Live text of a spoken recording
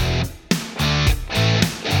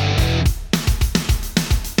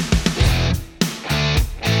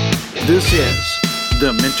This is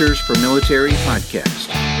the Mentors for Military podcast.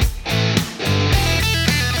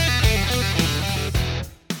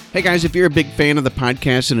 Hey guys, if you're a big fan of the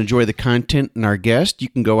podcast and enjoy the content and our guest, you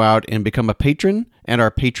can go out and become a patron at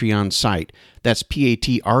our Patreon site. That's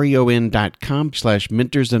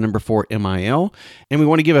patreon.com/mentors4mil. And we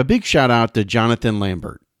want to give a big shout out to Jonathan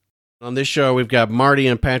Lambert. On this show, we've got Marty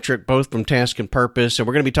and Patrick, both from Task and Purpose, and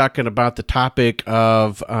we're going to be talking about the topic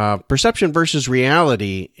of perception versus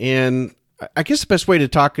reality. And I guess the best way to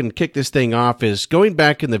talk and kick this thing off is going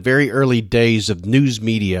back in the very early days of news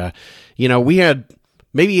media. You know, we had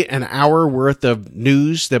maybe an hour worth of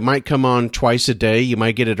news that might come on twice a day. You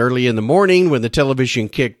might get it early in the morning when the television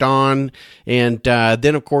kicked on. And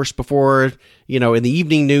then, of course, before, in the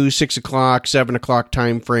evening news, 6 o'clock, 7 o'clock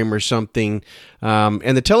time frame or something.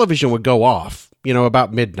 And the television would go off,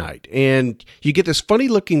 about midnight. And you get this funny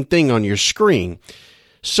looking thing on your screen.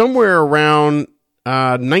 Somewhere around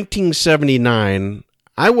 1979,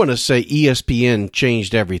 I want to say ESPN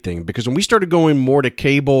changed everything, because when we started going more to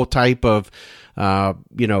cable type of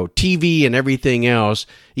TV and everything else,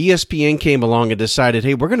 ESPN came along and decided,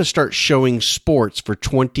 hey, we're going to start showing sports for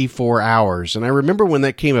 24 hours. And I remember when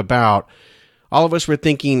that came about, all of us were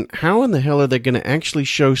thinking, how in the hell are they going to actually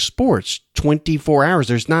show sports 24 hours?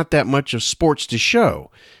 There's not that much of sports to show,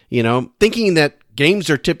 thinking that games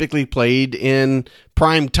are typically played in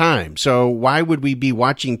prime time. So why would we be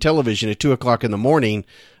watching television at 2 o'clock in the morning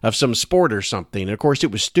of some sport or something? And of course,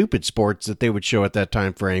 it was stupid sports that they would show at that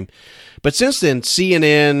time frame. But since then,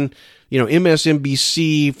 CNN,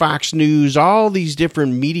 MSNBC, Fox News, all these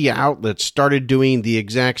different media outlets started doing the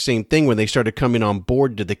exact same thing when they started coming on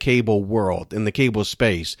board to the cable world, in the cable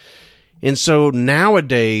space. And so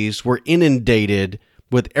nowadays, we're inundated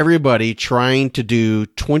with everybody trying to do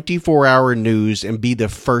 24-hour news and be the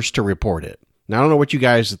first to report it. Now, I don't know what you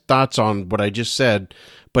guys' thoughts on what I just said,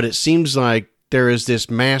 but it seems like there is this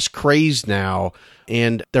mass craze now,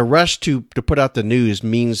 and the rush to put out the news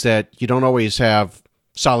means that you don't always have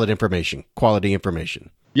solid information, quality information.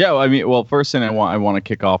 Yeah, first thing I want to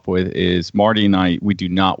kick off with is Marty and I, we do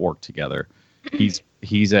not work together.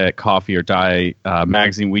 He's at Coffee or Die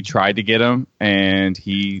magazine. We tried to get him, and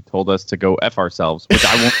he told us to go F ourselves, which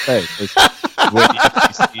I won't say. It's what the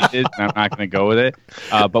FCC is, and I'm not going to go with it.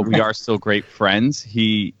 But we are still great friends.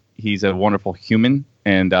 He's a wonderful human,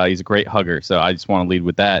 and he's a great hugger. So I just want to lead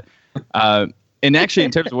with that. And actually,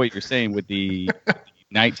 in terms of what you're saying with the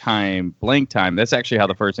nighttime blank time, that's actually how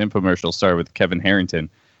the first infomercial started with Kevin Harrington.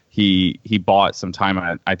 He bought some time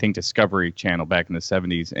on, I think, Discovery Channel back in the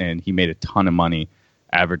 70s, and he made a ton of money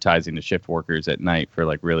advertising to shift workers at night for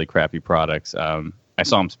like really crappy products. I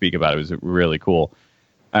saw him speak about it. It was really cool.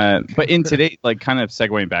 But in today, like kind of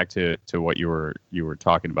segueing back to what you were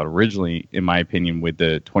talking about originally, in my opinion, with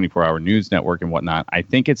the 24-hour news network and whatnot, I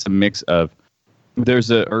think it's a mix of,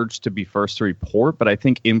 there's an urge to be first to report, but I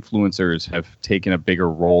think influencers have taken a bigger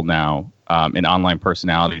role now, and online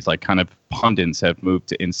personalities, like kind of pundits have moved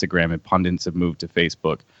to Instagram and pundits have moved to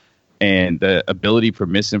Facebook. And the ability for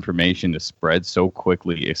misinformation to spread so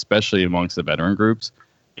quickly, especially amongst the veteran groups,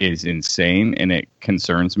 is insane, and it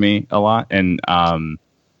concerns me a lot. And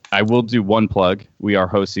I will do one plug. We are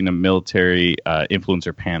hosting a military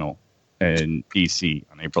influencer panel in DC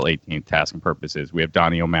on April 18th, Task and Purposes. We have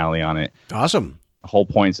Donnie O'Malley on it. Awesome. The whole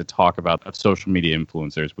point is to talk about social media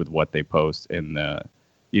influencers with what they post and,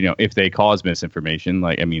 if they cause misinformation,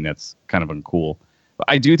 that's kind of uncool.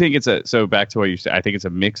 I do think so back to what you said, I think it's a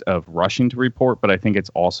mix of rushing to report, but I think it's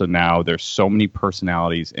also now there's so many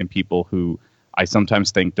personalities and people who I sometimes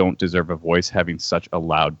think don't deserve a voice having such a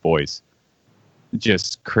loud voice,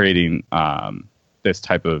 just creating this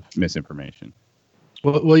type of misinformation.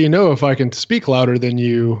 Well, if I can speak louder than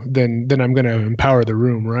you, then I'm going to empower the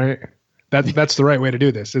room, right? That's the right way to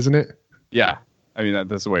do this, isn't it? Yeah.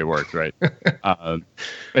 That's the way it works, right?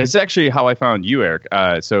 It's actually how I found you, Eric.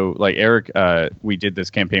 Eric, we did this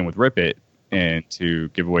campaign with Rip It and to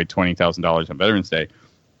give away $20,000 on Veterans Day.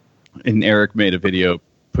 And Eric made a video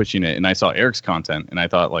pushing it. And I saw Eric's content. And I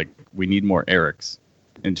thought, we need more Erics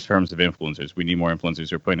in terms of influencers. We need more influencers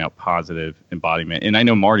who are putting out positive embodiment. And I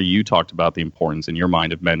know, Marty, you talked about the importance in your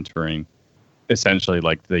mind of mentoring, essentially,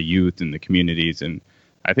 the youth and the communities. And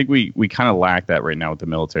I think we kind of lack that right now with the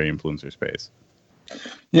military influencer space.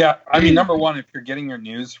 Yeah, number one, if you're getting your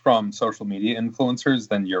news from social media influencers,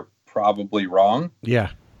 then you're probably wrong.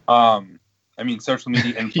 Yeah. Social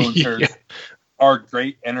media influencers are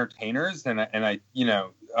great entertainers, and I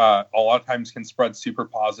a lot of times can spread super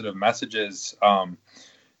positive messages.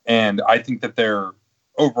 And I think that they're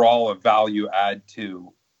overall a value add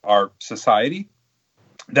to our society.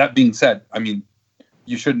 That being said,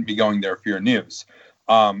 you shouldn't be going there for your news.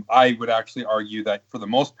 I would actually argue that for the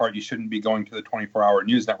most part, you shouldn't be going to the 24-hour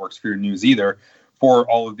news networks for your news either, for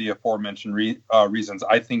all of the aforementioned reasons.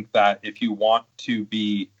 I think that if you want to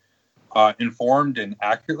be informed and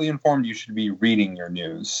accurately informed, you should be reading your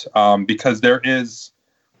news, because there is,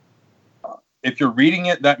 if you're reading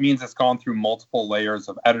it, that means it's gone through multiple layers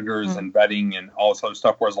of editors and vetting and all this other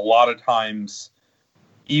stuff, whereas a lot of times,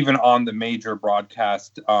 even on the major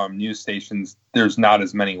broadcast news stations, there's not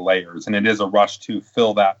as many layers, and it is a rush to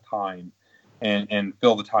fill that time and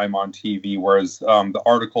fill the time on TV. Whereas the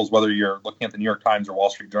articles, whether you're looking at the New York Times or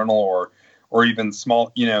Wall Street Journal or even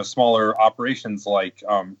smaller operations like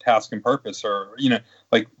Task and Purpose, or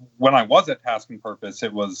like when I was at Task and Purpose,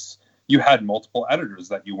 it was, you had multiple editors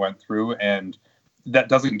that you went through, and that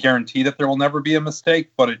doesn't guarantee that there will never be a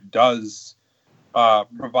mistake, but it does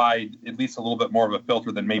provide at least a little bit more of a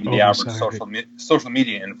filter than maybe the average social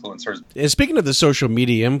media influencers. And speaking of the social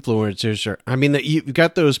media influencers, I mean, that you've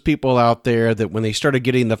got those people out there that when they started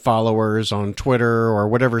getting the followers on Twitter or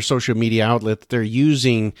whatever social media outlet they're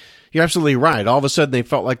using, you're absolutely right. All of a sudden they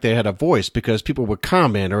felt like they had a voice because people would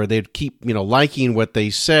comment, or they'd keep, liking what they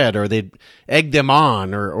said, or they'd egg them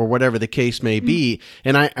on, or whatever the case may be.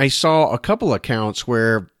 And I saw a couple accounts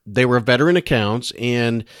where they were veteran accounts,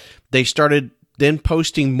 and they started then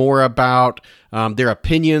posting more about their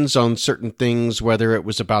opinions on certain things, whether it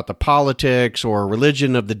was about the politics or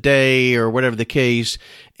religion of the day or whatever the case.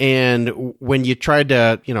 And when you tried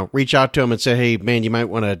to, reach out to them and say, hey, man, you might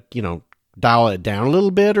want to, dial it down a little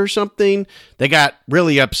bit or something, they got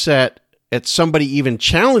really upset at somebody even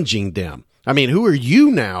challenging them. I mean, who are you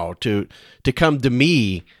now to come to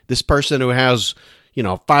me, this person who has,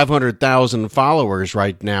 500,000 followers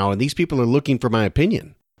right now, and these people are looking for my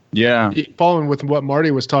opinion? Yeah. Following with what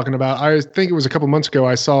Marty was talking about, I think it was a couple months ago,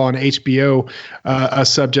 I saw on HBO a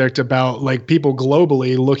subject about like people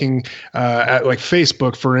globally looking at like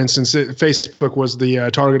Facebook, for instance. Facebook was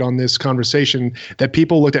the target on this conversation, that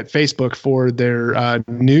people looked at Facebook for their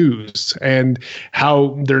news, and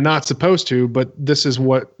how they're not supposed to, but this is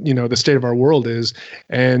what, the state of our world is.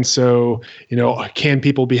 And so, can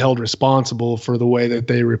people be held responsible for the way that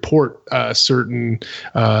they report certain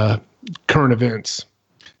current events?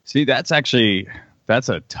 See, that's a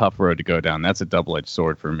tough road to go down. That's a double-edged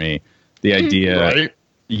sword for me. The idea, right?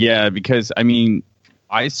 Yeah, because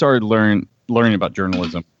I started learning about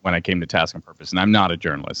journalism when I came to Task and Purpose, and I'm not a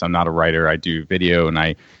journalist. I'm not a writer. I do video, and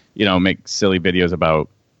I, make silly videos about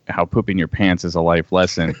how pooping your pants is a life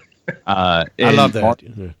lesson. I love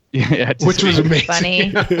that. Yeah, which was amazing.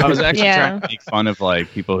 Funny. I was actually trying to make fun of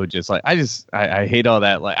like people who just like I hate all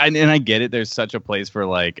that. Like, and I get it. There's such a place for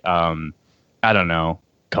like I don't know,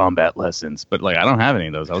 combat lessons, but like I don't have any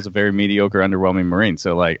of those. I was a very mediocre, underwhelming Marine,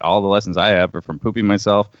 so like all the lessons I have are from pooping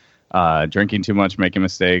myself, drinking too much, making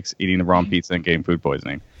mistakes, eating the wrong pizza, and getting food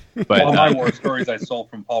poisoning. But all my war stories I stole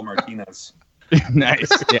from Paul Martinez. Nice.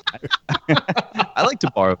 Yeah. I like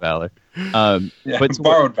to borrow valor. But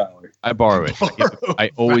borrowed valor. I borrow it. I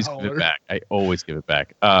always give it back. I always give it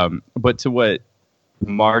back. But to what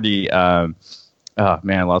Marty, oh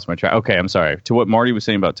man, I lost my track. Okay, I'm sorry. To what Marty was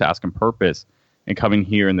saying about Task and Purpose and coming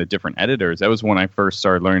here and the different editors, that was when I first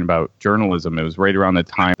started learning about journalism. It was right around the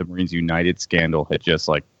time the Marines United scandal had just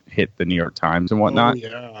like hit the New York Times and whatnot. Oh,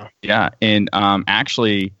 yeah. Yeah. And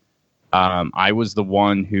actually, I was the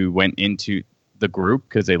one who went into the group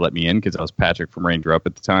because they let me in because I was Patrick from Ranger Up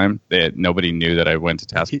at the time. Nobody knew that I went to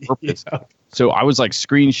Task and Purpose. Yeah. So I was like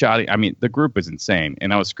screenshotting. I mean, the group was insane.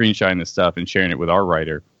 And I was screenshotting this stuff and sharing it with our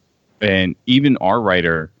writer. And even our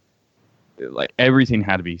writer, like everything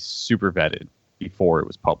had to be super vetted before it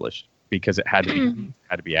was published because it had to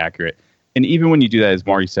be accurate. And even when you do that, as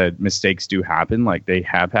Marty said, mistakes do happen. Like they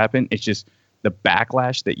have happened. It's just the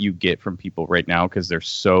backlash that you get from people right now because they're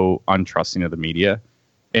so untrusting of the media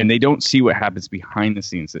and they don't see what happens behind the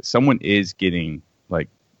scenes, that someone is getting like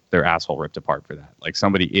their asshole ripped apart for that. Like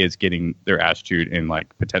somebody is getting their ass chewed and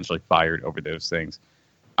like potentially fired over those things.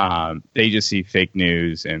 They just see fake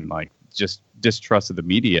news and like just distrust of the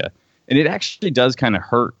media. And it actually does kind of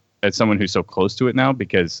hurt as someone who's so close to it now,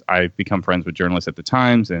 because I've become friends with journalists at the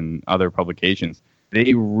Times and other publications.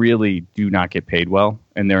 They really do not get paid well,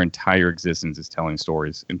 and their entire existence is telling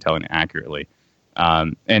stories and telling accurately.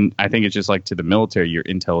 And I think it's just like to the military, your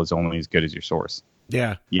intel is only as good as your source.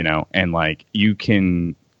 Yeah. And like you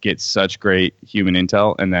can get such great human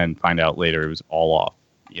intel and then find out later it was all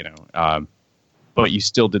off, but you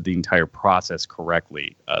still did the entire process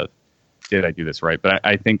correctly of, did I do this right? But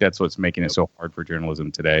I think that's what's making it so hard for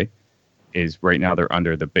journalism today is right now they're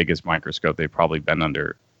under the biggest microscope they've probably been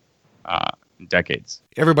under in decades.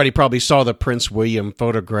 Everybody probably saw the Prince William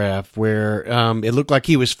photograph where it looked like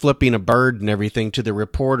he was flipping a bird and everything to the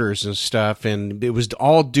reporters and stuff. And it was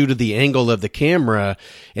all due to the angle of the camera.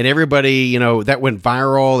 And everybody, that went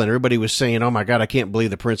viral and everybody was saying, oh my God, I can't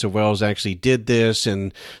believe the Prince of Wales actually did this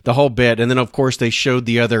and the whole bit. And then, of course, they showed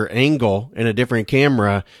the other angle in a different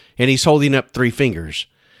camera and he's holding up 3 fingers.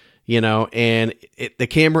 And the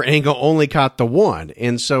camera angle only caught the one.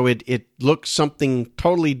 And so it looked something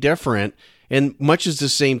totally different. And much is the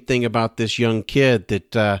same thing about this young kid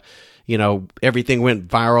that, everything went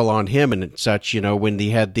viral on him and such, when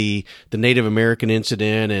he had the Native American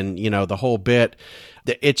incident and, the whole bit.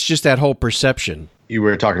 It's just that whole perception. You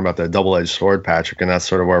were talking about the double-edged sword, Patrick, and that's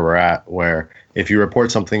sort of where we're at, where if you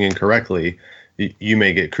report something incorrectly, you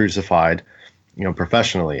may get crucified,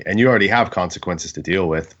 professionally, and you already have consequences to deal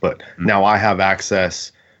with. But now I have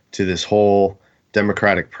access to this whole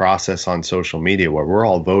democratic process on social media where we're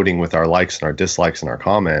all voting with our likes and our dislikes and our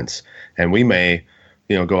comments, and we may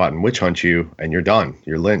go out and witch hunt you and you're done,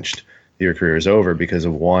 you're lynched, your career is over because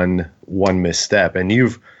of one misstep. And you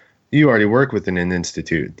already work within an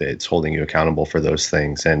institute that's holding you accountable for those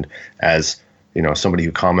things. And as somebody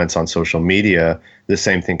who comments on social media, the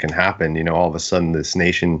same thing can happen. All of a sudden this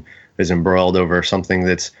nation is embroiled over something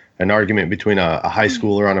that's an argument between a high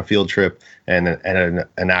schooler on a field trip and an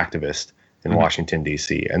activist in Washington,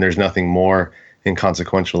 D.C. And there's nothing more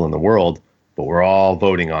inconsequential in the world, but we're all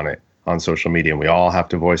voting on it on social media, and we all have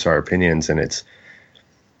to voice our opinions, and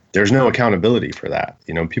there's no accountability for that.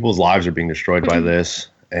 People's lives are being destroyed by this,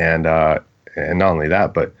 and not only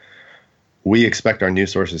that, but we expect our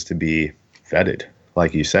news sources to be vetted,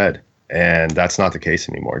 like you said, and that's not the case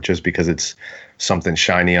anymore. Just because it's something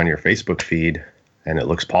shiny on your Facebook feed and it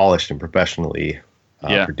looks polished and professionally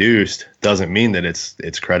produced doesn't mean that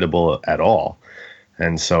it's credible at all.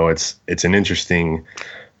 And so it's an interesting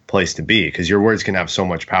place to be because your words can have so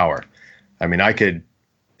much power. I mean, I could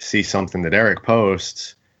see something that Eric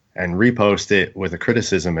posts and repost it with a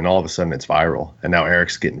criticism, and all of a sudden it's viral. And now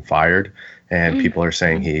Eric's getting fired, and people are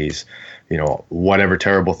saying he's, whatever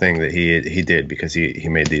terrible thing that he did because he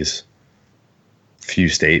made these few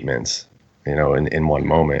statements, in one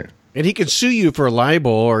moment. And he could sue you for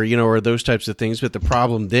libel or those types of things. But the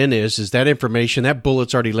problem then is that information, that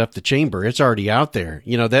bullet's already left the chamber. It's already out there.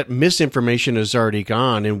 That misinformation is already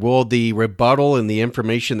gone. And will the rebuttal and the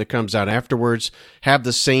information that comes out afterwards have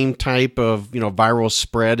the same type of, viral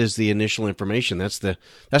spread as the initial information? That's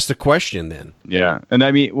the question then. Yeah. And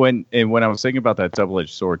I mean, when I was thinking about that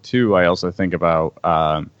double-edged sword too, I also think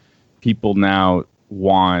about people now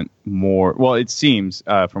want more. Well, it seems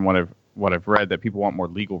from what I've read that people want more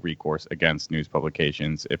legal recourse against news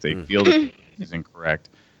publications if they feel that it is incorrect.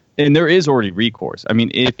 And there is already recourse. I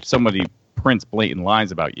mean, if somebody prints blatant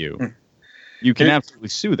lies about you, you can absolutely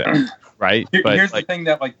sue them, right? But here's the thing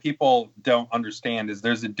that people don't understand is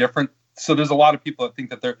there's a lot of people that think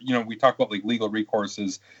that we talk about legal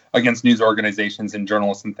recourses against news organizations and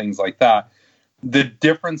journalists and things like that. The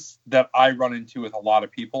difference that I run into with a lot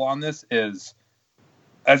of people on this is,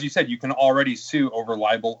 as you said, you can already sue over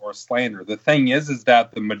libel or slander. The thing is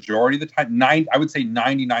that the majority of the time, I would say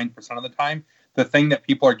 99% of the time, the thing that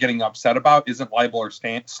people are getting upset about isn't libel or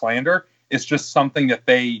slander. It's just something that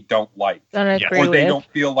they don't like. Or they don't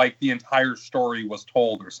feel like the entire story was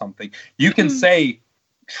told or something. You can say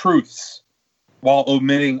truths while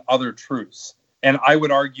omitting other truths. And I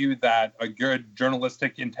would argue that a good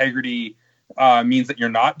journalistic integrity means that you're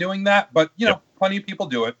not doing that. But, plenty of people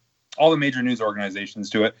do it. All the major news organizations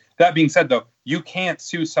do it. That being said, though, you can't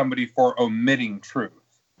sue somebody for omitting truth.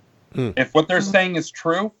 If what they're saying is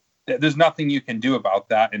true, there's nothing you can do about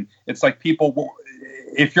that. And it's like people,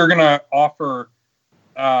 if you're going to offer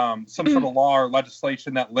some sort of law or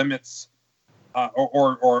legislation that limits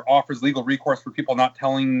or offers legal recourse for people not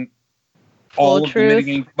telling all of the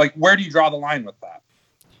mitigating, where do you draw the line with that?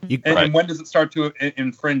 And when does it start to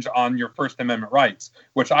infringe on your First Amendment rights,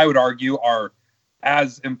 which I would argue are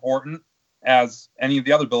as important as any of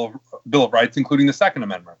the other Bill of Rights, including the Second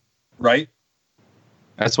Amendment, right?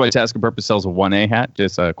 That's why Task and Purpose sells a 1A hat.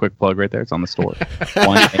 Just a quick plug right there. It's on the store.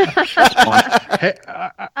 1A.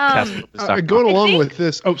 Hey, going along with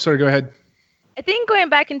this. Oh, sorry. Go ahead. I think going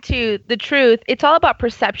back into the truth, it's all about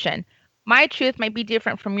perception. My truth might be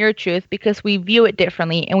different from your truth because we view it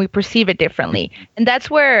differently and we perceive it differently. And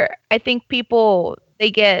that's where I think people,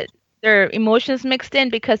 they get their emotions mixed in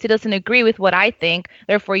because he doesn't agree with what I think,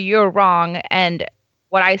 therefore you're wrong and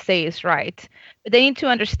what I say is right. But they need to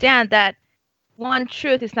understand that one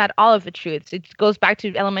truth is not all of the truths. It goes back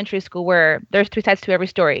to elementary school where there's 2 sides to every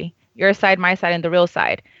story. Your side, my side, and the real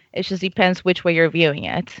side. It just depends which way you're viewing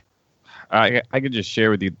it. I could just share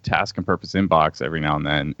with you the task and purpose inbox every now and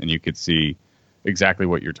then, and you could see exactly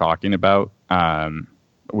what you're talking about.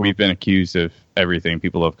 We've been accused of everything.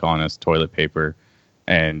 People have called us toilet paper,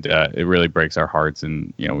 and it really breaks our hearts,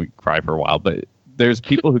 and we cry for a while. But there's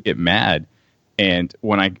people who get mad, and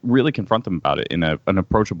when I really confront them about it in an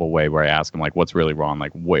approachable way, where I ask them like, "What's really wrong?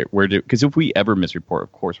 Like, where do?" Because if we ever misreport,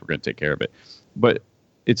 of course we're going to take care of it. But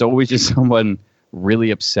it's always just someone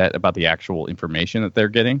really upset about the actual information that they're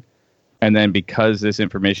getting, and then because this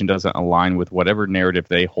information doesn't align with whatever narrative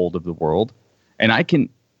they hold of the world, and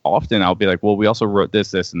I'll be like, well, we also wrote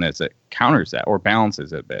this, and this that counters that or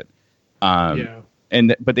balances it a bit.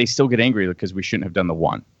 But they still get angry because we shouldn't have done the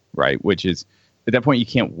one, right? Which is, at that point, you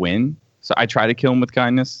can't win. So I try to kill them with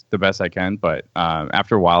kindness the best I can. But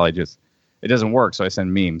after a while, it doesn't work. So I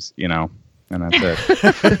send memes, and that's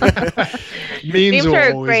it. Memes are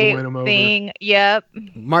a always great win 'em over. thing. Yep.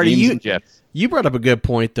 Marty, Memes and GIFs. you brought up a good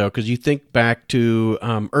point, though, because you think back to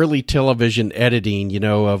early television editing,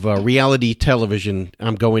 of reality television.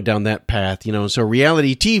 I'm going down that path, So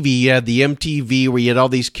reality TV, you had the MTV where you had all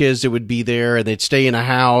these kids that would be there and they'd stay in a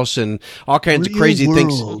house and all kinds of crazy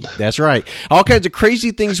things. That's right. All kinds of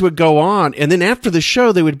crazy things would go on. And then after the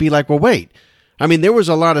show, they would be like, well, wait. I mean, there was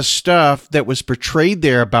a lot of stuff that was portrayed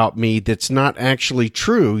there about me that's not actually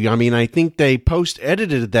true. I mean, I think they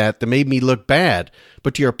post-edited that made me look bad.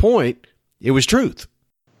 But to your point, it was truth.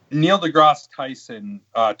 Neil deGrasse Tyson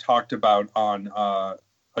talked about on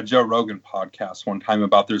a Joe Rogan podcast one time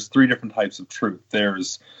about there's 3 different types of truth.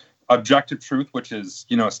 There's objective truth, which is,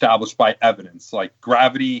 established by evidence. Like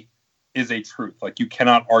gravity is a truth. Like you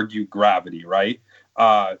cannot argue gravity, right?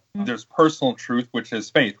 There's personal truth, which is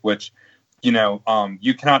faith, which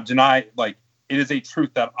you cannot deny, like, it is a truth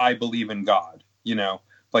that I believe in God,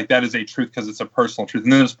 like that is a truth because it's a personal truth.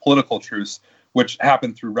 And then there's political truths, which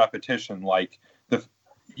happen through repetition. Like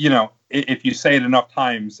if you say it enough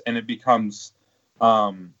times and it becomes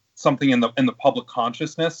something in the public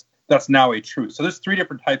consciousness, that's now a truth. So there's 3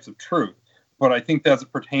 different types of truth. But I think that as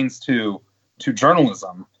it pertains to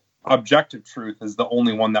journalism, objective truth is the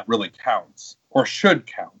only one that really counts or should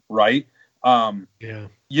count, right? How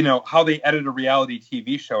they edit a reality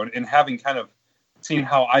TV show and having kind of seen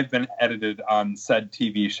how I've been edited on said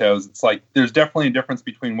TV shows, it's like there's definitely a difference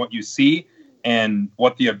between what you see and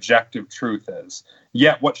what the objective truth is.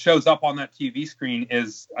 Yet what shows up on that TV screen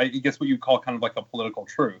is, I guess, what you call kind of like a political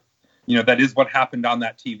truth. That is what happened on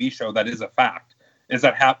that TV show. That is a fact. Is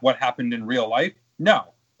that what happened in real life? No.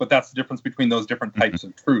 But that's the difference between those different types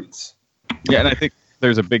of truths. Yeah, and I think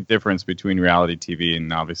there's a big difference between reality TV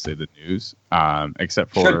and obviously the news,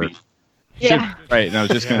 except for... Should be. Yeah. Right, and I was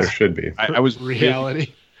just going to... There should be. I was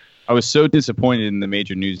Reality. I was so disappointed in the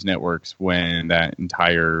major news networks when that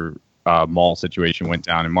entire mall situation went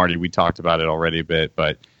down. And Marty, we talked about it already a bit,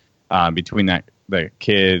 but between the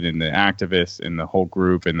kid and the activists and the whole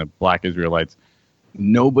group and the Black Israelites,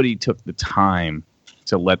 nobody took the time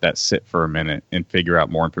to let that sit for a minute and figure out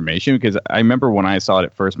more information. Because I remember when I saw it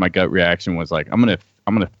at first, my gut reaction was like, I'm gonna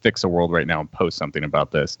fix the world right now and post something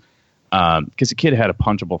about this. Because the kid had a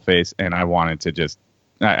punchable face, and I wanted to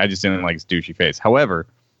I just didn't like his douchey face. However,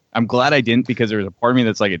 I'm glad I didn't, because there was a part of me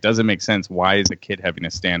that's like, it doesn't make sense. Why is a kid having a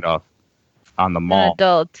standoff on the mall? An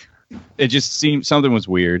adult. It just seemed something was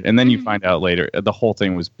weird. And then you find out later, the whole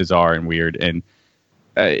thing was bizarre and weird. And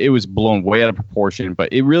it was blown way out of proportion.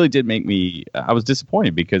 But it really did make me, I was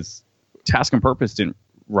disappointed, because Task and Purpose didn't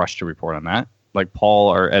rush to report on that. Like Paul,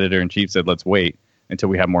 our editor-in-chief, said, let's wait until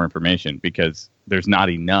we have more information, because there's not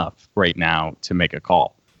enough right now to make a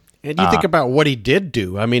call. And you think about what he did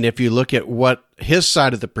do. I mean, if you look at what his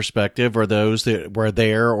side of the perspective, or those that were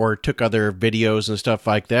there or took other videos and stuff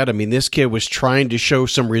like that, I mean, this kid was trying to show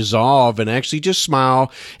some resolve and actually just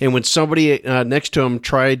smile. And when somebody next to him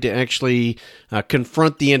tried to actually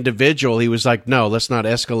confront the individual, he was like, no, let's not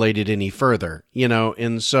escalate it any further,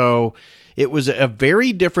 And so it was a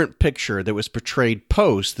very different picture that was portrayed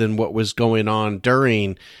post than what was going on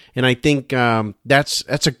during. And I think that's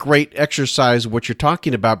a great exercise of what you're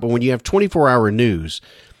talking about. But when you have 24-hour news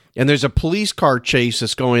and there's a police car chase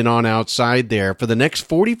that's going on outside there, for the next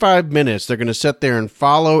 45 minutes, they're going to sit there and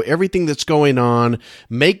follow everything that's going on,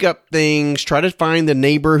 make up things, try to find the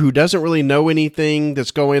neighbor who doesn't really know anything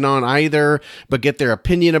that's going on either, but get their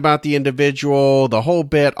opinion about the individual, the whole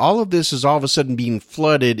bit. All of this is all of a sudden being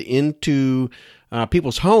flooded into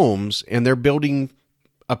people's homes, and they're building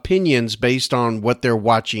opinions based on what they're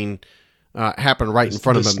watching happen right in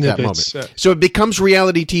front of them at that moment. So it becomes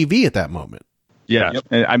reality TV at that moment. Yeah, Yep.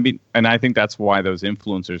 and I mean, and I think that's why those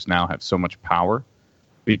influencers now have so much power,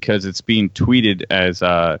 because it's being tweeted as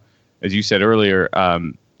you said earlier.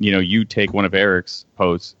 You take one of Eric's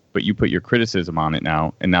posts but you put your criticism on it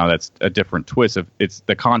now, and now that's a different twist of it's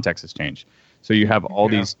the context has changed. So you have all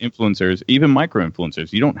these influencers, even micro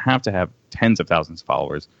influencers. You don't have to have tens of thousands of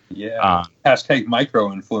followers. Yeah. Hashtag micro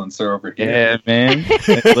influencer over here. Yeah, man.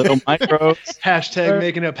 Little micros. Hashtag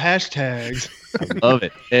making up hashtags. I love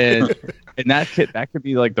it. And that could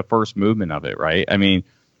be like the first movement of it, right? I mean,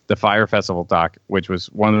 the Fire Festival doc, which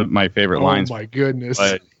was one of my favorite lines. Oh my goodness.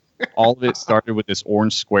 But all of it started with this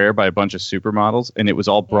orange square by a bunch of supermodels, and it was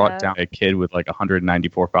all brought down by a kid with like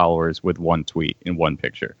 194 followers with one tweet in one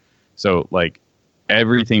picture. So, like,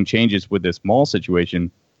 everything changes with this mall situation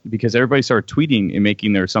because everybody started tweeting and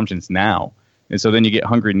making their assumptions now. And so then you get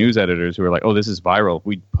hungry news editors who are like, oh, this is viral. If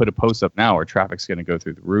we put a post up now, our traffic's going to go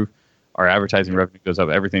through the roof. Our advertising revenue goes up.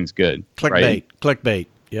 Everything's good. Clickbait.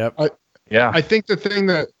 Yep. I think the thing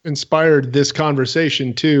that inspired this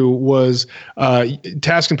conversation too was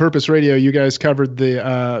Task and Purpose Radio. You guys covered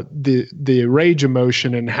the rage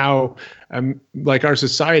emotion and how like our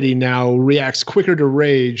society now reacts quicker to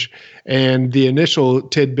rage, and the initial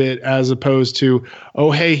tidbit as opposed to,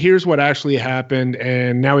 oh hey, here's what actually happened,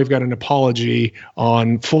 and now we've got an apology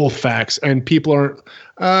on full facts, and people aren't.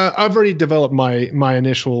 I've already developed my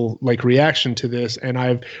initial like reaction to this, and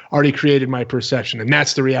I've already created my perception, and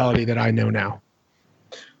that's the reality that I know now.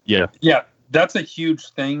 Yeah, that's a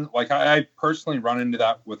huge thing. Like I personally run into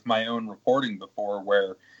that with my own reporting before,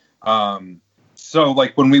 where, so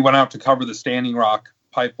like when we went out to cover the Standing Rock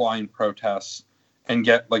pipeline protests and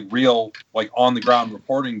get like real like on the ground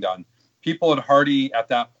reporting done, people had already at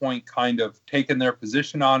that point kind of taken their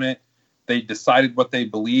position on it. They decided what they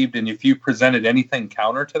believed, and if you presented anything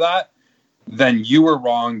counter to that, then you were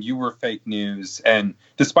wrong, you were fake news. And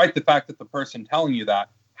despite the fact that the person telling you that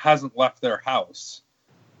hasn't left their house,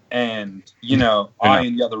 and, you know, I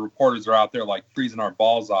and the other reporters are out there like freezing our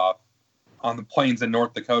balls off on the plains in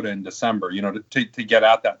North Dakota in December, you know, to get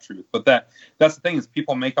at that truth. But that's the thing is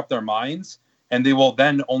people make up their minds, and they will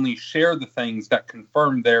then only share the things that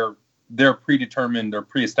confirm their predetermined or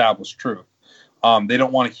pre-established truth. They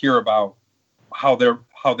don't want to hear about how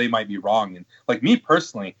they might be wrong. And like me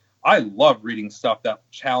personally, I love reading stuff that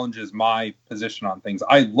challenges my position on things.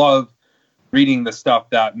 I love reading the stuff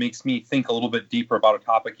that makes me think a little bit deeper about a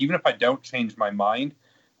topic, even if I don't change my mind.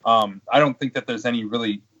 I don't think that there's any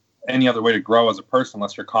other way to grow as a person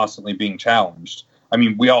unless you're constantly being challenged. I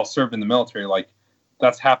mean, we all served in the military. Like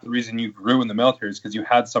that's half the reason you grew in the military is because you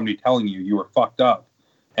had somebody telling you were fucked up.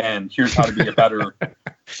 And here's how to be a better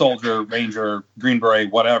soldier, ranger, Green Beret,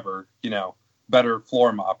 whatever, you know, better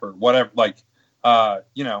floor mopper, whatever, like,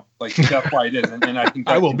 you know, like that's why it is. And I think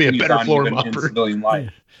that I will be a better floor mopper in civilian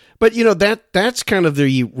life. But, you know, that's kind of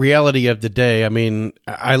the reality of the day. I mean,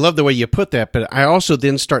 I love the way you put that, but I also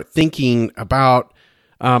then start thinking about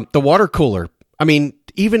the water cooler. I mean,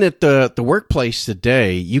 even at the workplace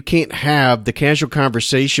today, you can't have the casual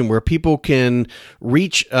conversation where people can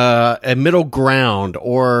reach a middle ground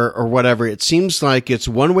or whatever. It seems like it's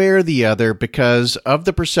one way or the other because of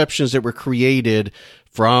the perceptions that were created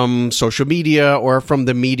from social media or from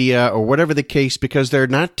the media or whatever the case, because they're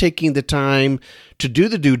not taking the time to do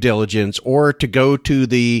the due diligence or to go to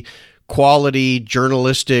the quality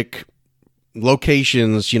journalistic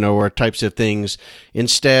locations, you know, or types of things.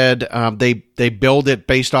 Instead, they build it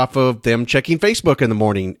based off of them checking Facebook in the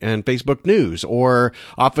morning and Facebook news, or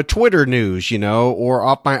off of Twitter news, you know, or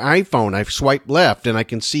off my iPhone. I've swiped left and I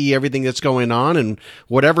can see everything that's going on, and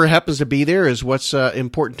whatever happens to be there is what's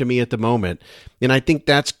important to me at the moment. And I think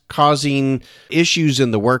that's causing issues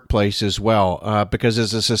in the workplace as well, because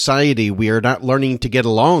as a society, we are not learning to get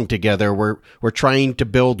along together. We're trying to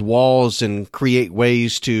build walls and create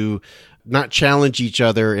ways to not challenge each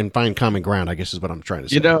other and find common ground, I guess is what I'm trying to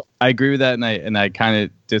say. You know, I agree with that, and I kind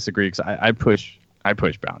of disagree because I push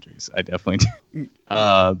boundaries. I definitely do.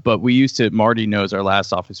 But we used to, Marty knows our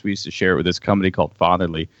last office, we used to share it with this company called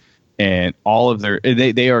Fatherly, and all of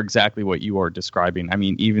they are exactly what you are describing. I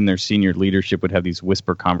mean, even their senior leadership would have these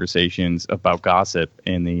whisper conversations about gossip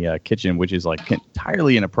in the kitchen, which is like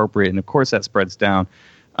entirely inappropriate. And of course that spreads down.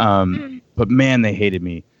 But man, they hated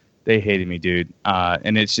me. They hated me, dude.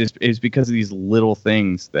 And it's because of these little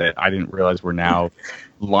things that I didn't realize were now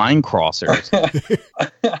line crossers.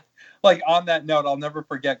 Like on that note, I'll never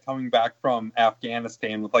forget coming back from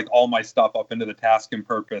Afghanistan with like all my stuff up into the Task and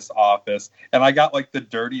Purpose office. And I got like the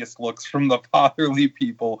dirtiest looks from the Fatherly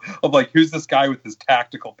people of like, who's this guy with his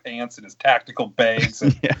tactical pants and his tactical bags?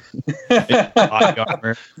 And body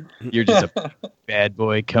armor. You're just a bad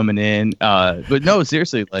boy coming in. But no,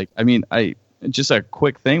 seriously, like, I mean, just a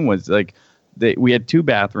quick thing was like we had two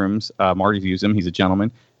bathrooms. Marty's used them. He's a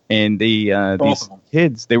gentleman. And these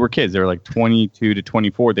kids, they were kids. They were like 22 to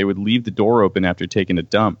 24. They would leave the door open after taking a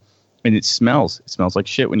dump, and it smells. It smells like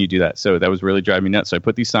shit when you do that. So that was really driving me nuts. So I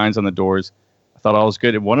put these signs on the doors. I thought all was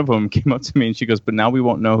good. And one of them came up to me and she goes, "But now we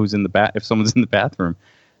won't know who's in the if someone's in the bathroom."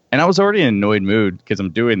 And I was already in an annoyed mood because I'm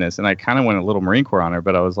doing this, and I kind of went a little Marine Corps on her.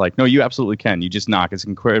 But I was like, "No, you absolutely can. You just knock. It's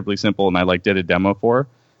incredibly simple." And I like did a demo for her,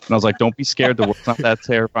 and I was like, "Don't be scared. The world's not that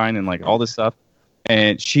terrifying," and like all this stuff.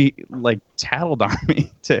 And she like tattled on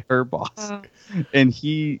me to her boss, and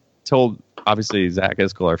he told obviously Zach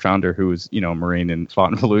Eskel, our founder, who was a Marine and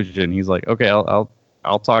fought in Fallujah, and he's like, "Okay,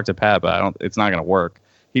 I'll talk to Pat, but it's not gonna work."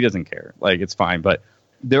 He doesn't care. Like it's fine, but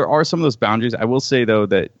there are some of those boundaries. I will say though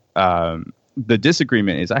that the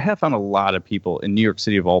disagreement is I have found a lot of people in New York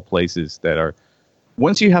City of all places that are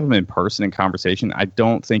once you have them in person in conversation, I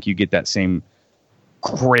don't think you get that same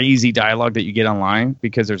crazy dialogue that you get online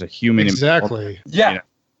because there's a human exactly. Yeah.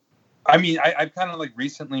 I mean, I've kind of like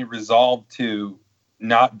recently resolved to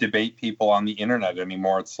not debate people on the internet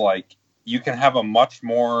anymore. It's like you can have a much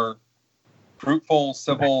more fruitful,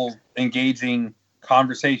 civil, engaging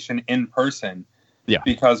conversation in person. Yeah.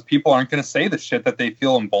 Because people aren't going to say the shit that they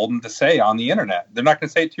feel emboldened to say on the internet. They're not going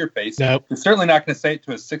to say it to your face. Nope. They're certainly not going to say it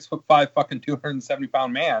to a 6'5" fucking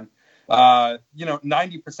 270-pound man.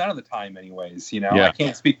 90% of the time anyways, I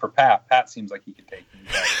can't speak for Pat. Pat seems like he could take me.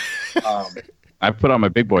 But, I put on my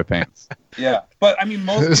big boy pants. Yeah. But I mean,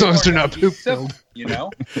 most as long as they're not poop filled,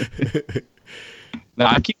 No,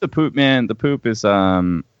 I keep the poop, man. The poop is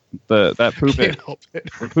the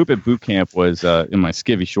poop at boot camp was in my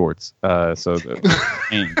skivvy shorts. So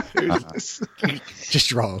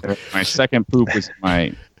just wrong. My second poop was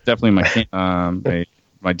my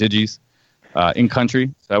digis in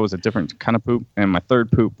country. So that was a different kind of poop, and my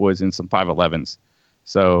third poop was in some 511s.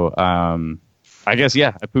 So I guess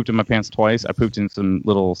I pooped in my pants twice. I pooped in some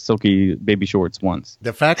little silky baby shorts once.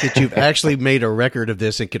 The fact that you've actually made a record of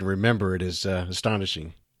this and can remember it is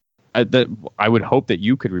astonishing. I would hope that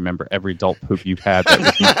you could remember every adult poop you've had.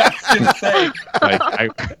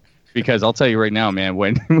 Because I'll tell you right now, man,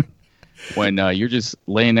 when you're just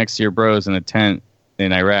laying next to your bros in a tent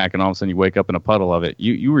in Iraq, and all of a sudden you wake up in a puddle of it,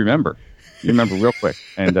 you remember. You remember real quick.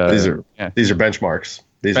 And these are benchmarks.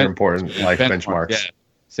 These are important life benchmarks. Yeah.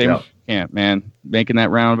 Same camp, man. Making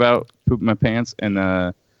that roundabout, pooping my pants, and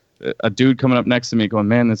a dude coming up next to me going,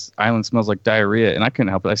 "Man, this island smells like diarrhea," and I couldn't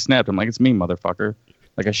help it. I snapped. I'm like, "It's me, motherfucker."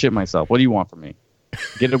 Like I shit myself. What do you want from me?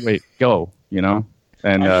 Get away, go.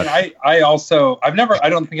 And I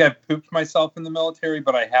don't think I've pooped myself in the military,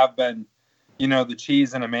 but I have been, the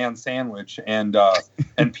cheese in a man sandwich and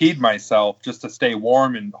peed myself just to stay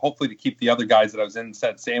warm and hopefully to keep the other guys that I was in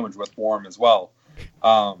said sandwich with warm as well.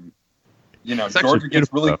 Georgia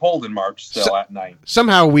gets really cold in March still at night.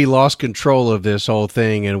 Somehow we lost control of this whole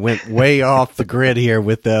thing and went way off the grid here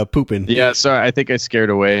with pooping. Yeah, sorry. I think I scared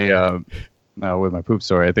away with my poop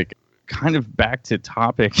story. I think kind of back to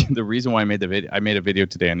topic. The reason why I made I made a video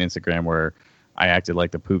today on Instagram where I acted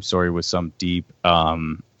like the poop story was some deep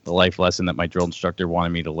life lesson that my drill instructor wanted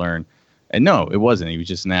me to learn. And no, it wasn't. He was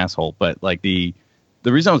just an asshole. But like the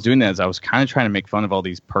reason I was doing that is I was kind of trying to make fun of all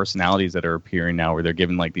these personalities that are appearing now where they're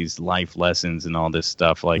giving like these life lessons and all this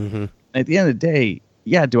stuff. Like at the end of the day,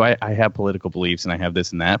 I have political beliefs and I have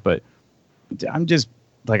this and that, but I'm just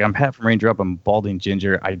like, I'm Pat from Ranger Up. I'm balding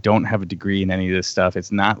ginger. I don't have a degree in any of this stuff.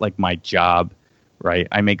 It's not like my job, right?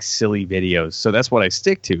 I make silly videos. So that's what I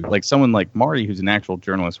stick to. Like someone like Marty, who's an actual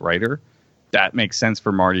journalist writer, that makes sense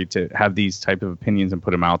for Marty to have these type of opinions and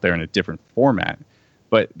put them out there in a different format.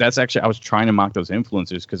 But that's actually, I was trying to mock those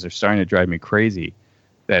influencers because they're starting to drive me crazy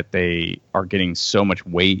that they are getting so much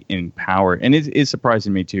weight and power. And it is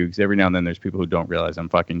surprising me too, because every now and then there's people who don't realize I'm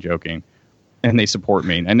fucking joking. And they support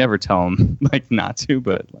me. I never tell them like not to,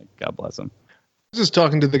 but like God bless them. I was just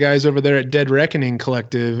talking to the guys over there at Dead Reckoning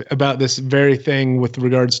Collective about this very thing with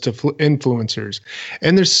regards to influencers.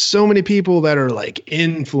 And there's so many people that are like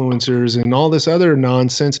influencers and all this other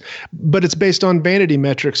nonsense, but it's based on vanity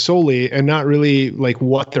metrics solely and not really like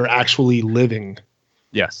what they're actually living.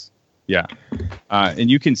 Yes. Yeah.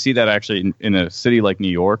 And you can see that actually in a city like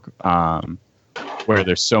New York, where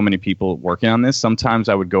there's so many people working on this. Sometimes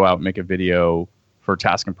I would go out and make a video for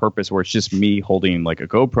task and purpose where it's just me holding like a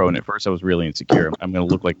GoPro. And at first I was really insecure. I'm going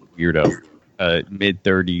to look like a weirdo,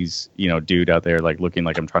 mid-30s, dude out there, like looking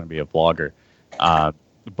like I'm trying to be a vlogger.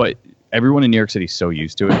 But everyone in New York City is so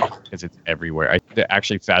used to it because it's everywhere.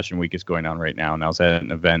 Actually, Fashion Week is going on right now. And I was at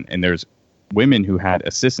an event and there's women who had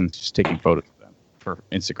assistants just taking photos of them for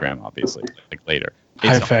Instagram, obviously, like later.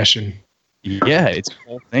 High fashion. Yeah, it's a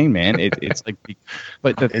whole thing, man. It's like,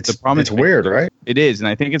 but the problem it's weird, right? It is, and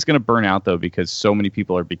I think it's going to burn out though because so many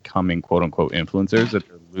people are becoming quote unquote influencers that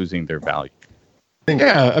they're losing their value.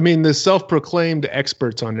 Yeah, I mean, the self-proclaimed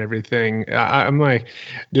experts on everything. I'm like,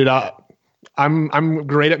 dude, I'm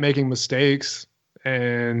great at making mistakes,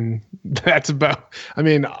 and that's about. I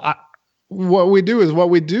mean, what we do is what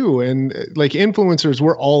we do, and like influencers,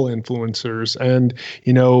 we're all influencers, and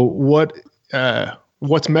you know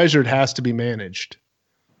what's measured has to be managed.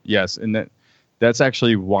 Yes, and that's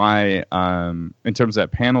actually why, in terms of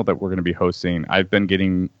that panel that we're going to be hosting, I've been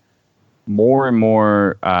getting more and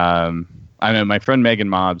more. I know my friend Megan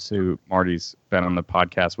Mobbs, who Marty's been on the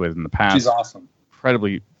podcast with in the past. She's awesome.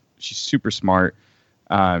 She's super smart.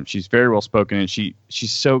 She's very well spoken, and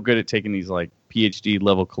she's so good at taking these like PhD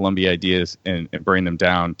level Columbia ideas and bringing them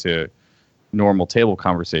down to normal table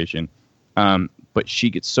conversation. But she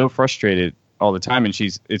gets so frustrated all the time, and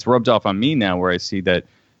it's rubbed off on me now, where I see that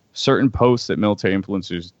certain posts that military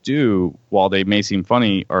influencers do, while they may seem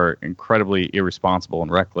funny, are incredibly irresponsible and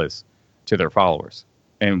reckless to their followers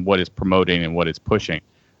and what it's promoting and what it's pushing.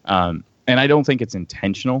 And I don't think it's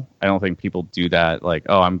intentional. I don't think people do that like,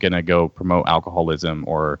 oh, I'm going to go promote alcoholism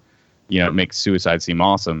or, make suicide seem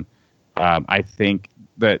awesome. I think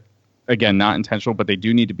that, again, not intentional, but they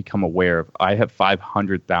do need to become aware of, I have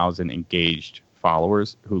 500,000 engaged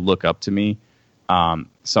followers who look up to me,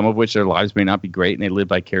 some of which their lives may not be great and they live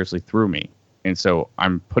vicariously through me. And so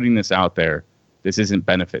I'm putting this out there. This isn't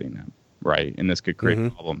benefiting them, right? And this could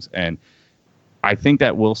create problems. And I think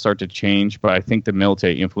that will start to change, but I think the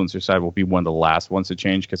military influencer side will be one of the last ones to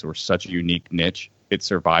change because we're such a unique niche. It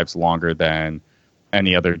survives longer than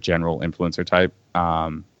any other general influencer type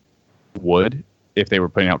would if they were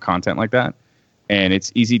putting out content like that. And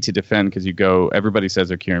it's easy to defend because everybody says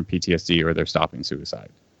they're curing PTSD or they're stopping suicide,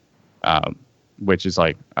 which is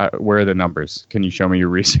like, where are the numbers? Can you show me your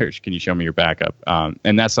research? Can you show me your backup?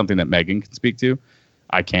 And that's something that Megan can speak to.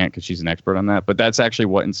 I can't because she's an expert on that. But that's actually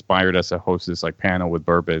what inspired us to host this like panel with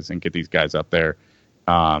Burbiz and get these guys up there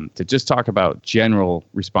to just talk about general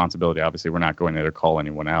responsibility. Obviously, we're not going there to call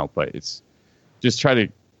anyone out, but it's just try to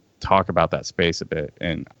talk about that space a bit.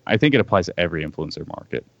 And I think it applies to every influencer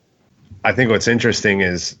market. I think what's interesting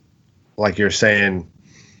is, like you're saying,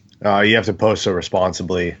 you have to post so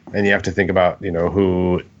responsibly, and you have to think about,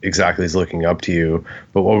 who exactly is looking up to you.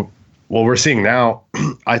 But what we're seeing now,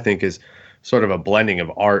 I think, is sort of a blending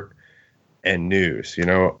of art and news.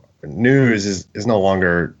 News is no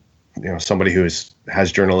longer, somebody who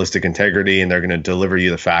has journalistic integrity and they're going to deliver you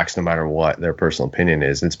the facts no matter what their personal opinion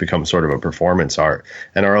is. It's become sort of a performance art,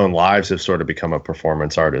 and our own lives have sort of become a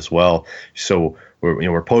performance art as well. So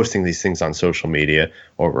we're posting these things on social media,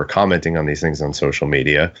 or we're commenting on these things on social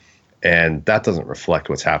media, and that doesn't reflect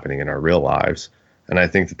what's happening in our real lives. And I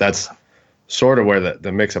think that's sort of where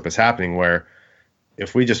the mix-up is happening, where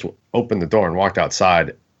if we just opened the door and walked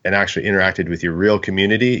outside and actually interacted with your real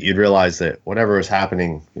community, you'd realize that whatever is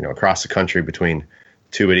happening, across the country between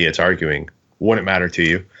two idiots arguing wouldn't matter to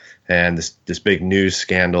you. And this big news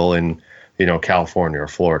scandal in, California or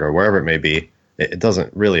Florida or wherever it may be, it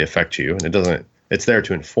doesn't really affect you. And it's there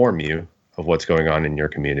to inform you of what's going on in your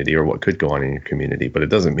community or what could go on in your community, but it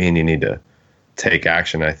doesn't mean you need to take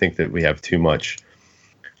action. I think that we have too much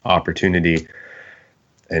opportunity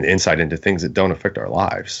and insight into things that don't affect our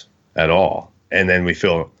lives at all. And then we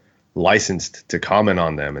feel licensed to comment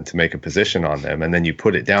on them and to make a position on them. And then you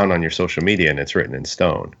put it down on your social media and it's written in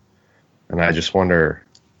stone. And I just wonder,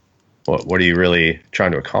 what are you really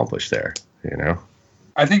trying to accomplish there?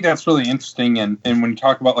 I think that's really interesting. And when you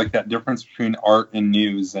talk about like that difference between art and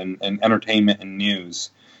news and entertainment and news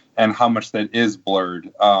and how much that is blurred,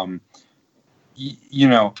 I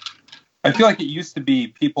feel like it used to be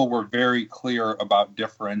people were very clear about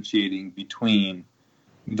differentiating between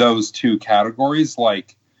those two categories.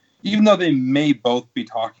 Like, even though they may both be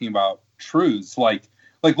talking about truths, like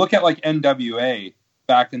look at like NWA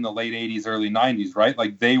back in the late 80s, early 90s, right?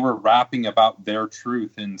 Like they were rapping about their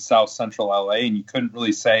truth in South Central LA, and you couldn't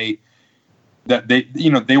really say that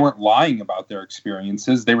they weren't lying about their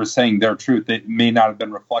experiences. They were saying their truth. It may not have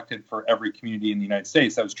been reflected for every community in the United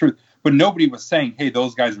States. That was truth. But nobody was saying, hey,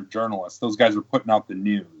 those guys are journalists. Those guys are putting out the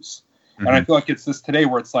news. Mm-hmm. And I feel like it's this today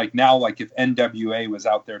where it's like now, like if NWA was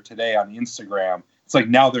out there today on Instagram, it's like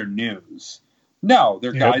now they're news. No,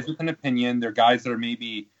 they're guys with an opinion. They're guys that are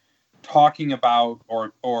maybe talking about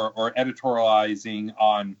or editorializing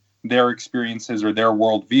on their experiences or their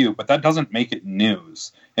worldview, but that doesn't make it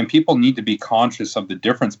news. And people need to be conscious of the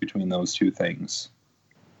difference between those two things.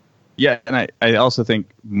 Yeah, and I also think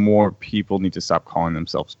more people need to stop calling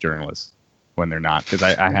themselves journalists when they're not, because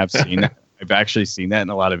I have seen that. I've actually seen that in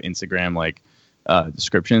a lot of Instagram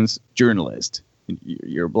descriptions. Journalist,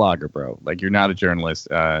 you're a blogger, bro. Like, you're not a journalist.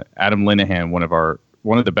 Adam Linehan,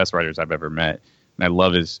 one of the best writers I've ever met, and I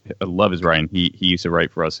love his writing. He used to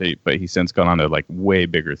write for us, but he's since gone on to like way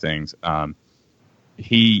bigger things.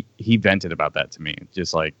 He vented about that to me,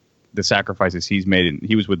 just like the sacrifices he's made. And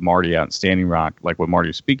he was with Marty out in Standing Rock, like what Marty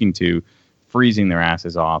was speaking to, freezing their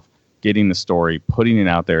asses off, getting the story, putting it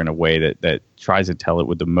out there in a way that tries to tell it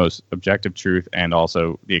with the most objective truth, and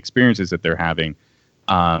also the experiences that they're having.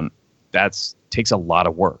 That's takes a lot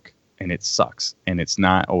of work, and it sucks, and it's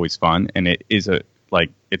not always fun, and it is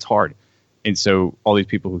it's hard. And so all these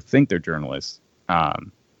people who think they're journalists,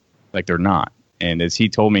 like they're not. And as he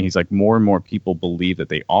told me, he's like, more and more people believe that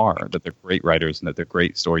they are, that they're great writers and that they're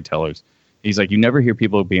great storytellers. He's like, you never hear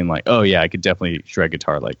people being like, oh yeah, I could definitely shred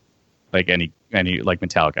guitar like any like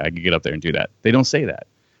Metallica. I could get up there and do that. They don't say that,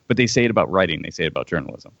 but they say it about writing. They say it about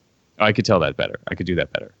journalism. Oh, I could tell that better. I could do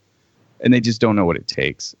that better. And they just don't know what it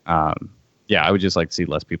takes. Yeah, I would just like to see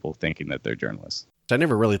less people thinking that they're journalists. I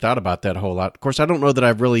never really thought about that a whole lot. Of course, I don't know that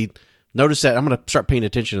I've really noticed that. I'm going to start paying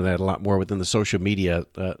attention to that a lot more within the social media.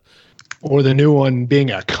 Or the new one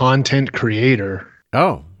being a content creator.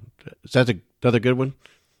 Oh, is that another good one?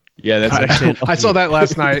 Yeah, that's I saw that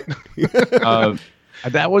last night.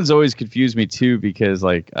 That one's always confused me too, because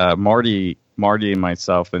like Marty and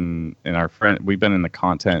myself and our friend, we've been in the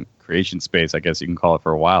content creation space, I guess you can call it,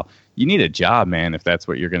 for a while. You need a job, man, if that's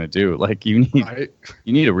what you're going to do. Like you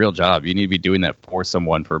need a real job. You need to be doing that for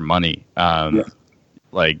someone for money,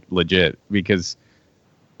 like legit. Because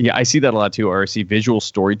yeah, I see that a lot too. Or I see visual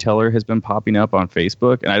storyteller has been popping up on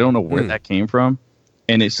Facebook, and I don't know where that came from.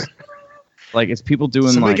 And it's like it's people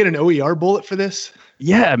doing. Somebody get an OER bullet for this?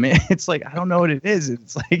 Yeah, man. It's like I don't know what it is.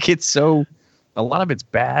 It's like it's so. A lot of it's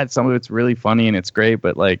bad. Some of it's really funny and it's great,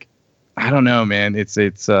 but like. I don't know, man. It's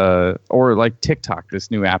or like TikTok,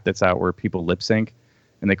 this new app that's out where people lip sync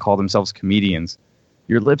and they call themselves comedians.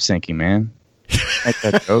 You're lip syncing, man. Make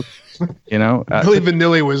that joke, you know. Billy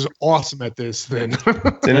Vanilli was awesome at this. Then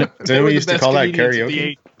didn't we used to call that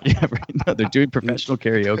karaoke? Yeah, right. No, they're doing professional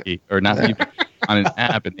karaoke, or not even on an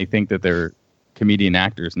app, and they think that they're comedian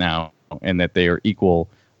actors now and that they are equal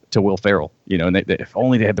to Will Ferrell, you know, and if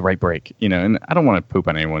only they had the right break, you know. And I don't want to poop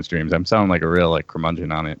on anyone's dreams. I'm sounding like a real like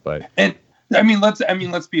curmudgeon on it, but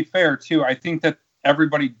let's be fair too. I think that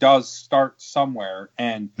everybody does start somewhere,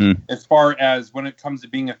 and as far as when it comes to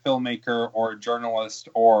being a filmmaker or a journalist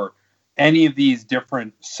or any of these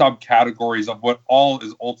different subcategories of what all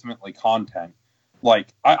is ultimately content,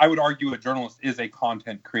 like I would argue a journalist is a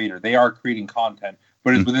content creator. They are creating content,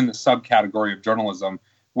 but it's within the subcategory of journalism,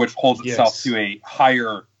 which holds itself to a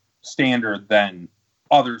higher standard than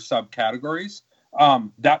other subcategories.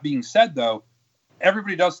 That being said, though,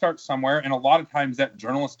 everybody does start somewhere, and a lot of times that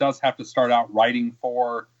journalist does have to start out writing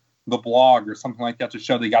for the blog or something like that to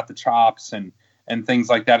show they got the chops and things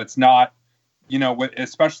like that. It's not, you know,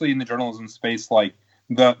 especially in the journalism space, like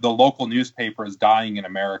the local newspaper is dying in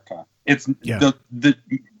America. It's the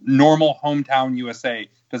normal hometown USA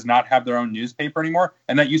does not have their own newspaper anymore,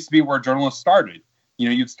 and that used to be where journalists started. You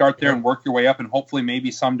know, you'd start there and work your way up, and hopefully maybe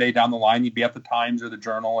someday down the line you'd be at the Times or the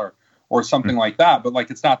Journal or something like that. But like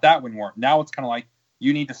it's not that anymore. Now it's kind of like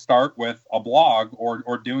you need to start with a blog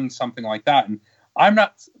or doing something like that. And I'm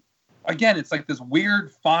not, again, it's like this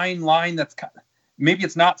weird fine line that's maybe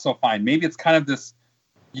it's not so fine. Maybe it's kind of this,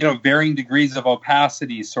 you know, varying degrees of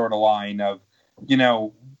opacity sort of line of, you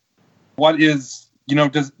know, what is, you know,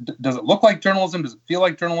 does it look like journalism? Does it feel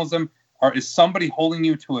like journalism? Or is somebody holding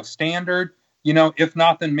you to a standard? You know, if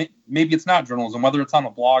not, then maybe it's not journalism, whether it's on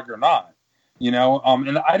a blog or not, you know?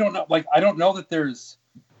 And I don't know, like, I don't know that there's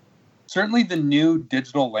certainly the new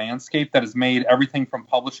digital landscape that has made everything from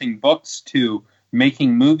publishing books to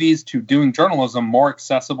making movies to doing journalism more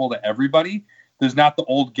accessible to everybody. There's not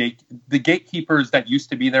the gatekeepers that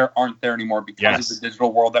used to be there aren't there anymore because of the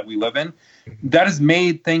digital world that we live in. That has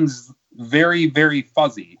made things very, very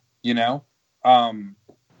fuzzy, you know? I'm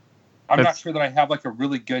not sure that I have like a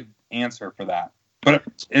really good answer for that, but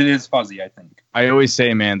it is fuzzy, I think. I always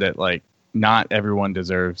say, man, that like not everyone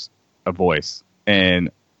deserves a voice, and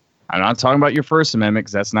I'm not talking about your First Amendment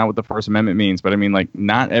because that's not what the First Amendment means, but I mean like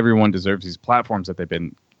not everyone deserves these platforms that they've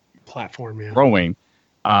been growing,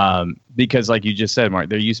 because like you just said, Mark,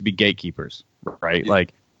 there used to be gatekeepers, right?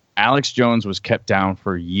 Like Alex Jones was kept down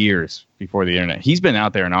for years before the internet. He's been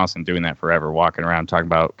out there in Austin doing that forever, walking around talking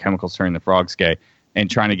about chemicals turning the frogs gay and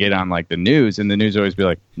trying to get on like the news, and the news always be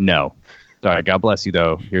like, no, sorry, God bless you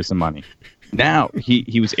though, here's some money. Now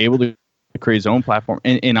he was able to create his own platform,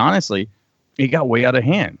 and honestly, it got way out of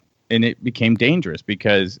hand, and it became dangerous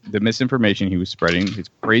because the misinformation he was spreading, his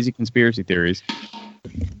crazy conspiracy theories,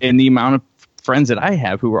 and the amount of friends that I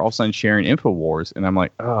have who are all of a sudden sharing InfoWars, and I'm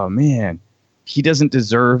like, oh man, he doesn't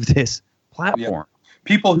deserve this platform.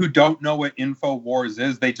 people who don't know what InfoWars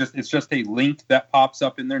is, it's just a link that pops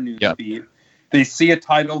up in their news feed. They see a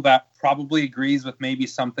title that probably agrees with maybe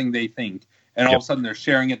something they think, and all of a sudden they're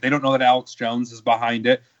sharing it. They don't know that Alex Jones is behind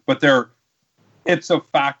it, but they're ipso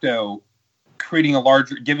facto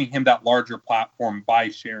giving him that larger platform by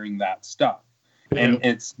sharing that stuff. And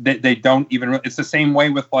they don't even. It's the same way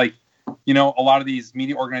with like, a lot of these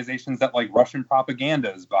media organizations that like Russian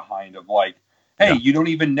propaganda is behind, of like, hey, you don't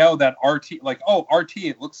even know that RT,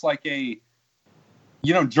 it looks like a,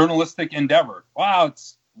 journalistic endeavor. Wow,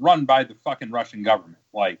 it's run by the fucking Russian government.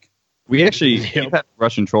 Like, we've had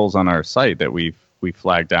Russian trolls on our site that we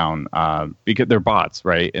flagged down because they're bots,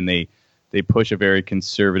 right? And they push a very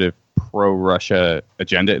conservative pro-Russia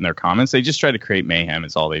agenda in their comments. They just try to create mayhem.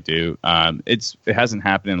 Is all they do. It hasn't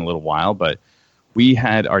happened in a little while, but we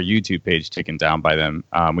had our YouTube page taken down by them.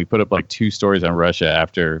 We put up like 2 stories on Russia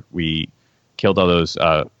after we killed all those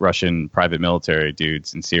Russian private military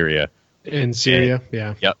dudes in Syria.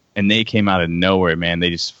 Yep. And they came out of nowhere, man. They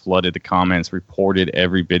just flooded the comments, reported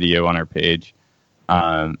every video on our page.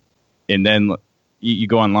 And then you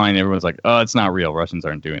go online, and everyone's like, "Oh, it's not real. Russians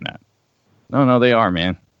aren't doing that." No, they are,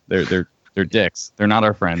 man. They're dicks. They're not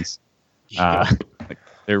our friends.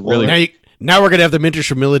 They're really. Now we're gonna have the Mentors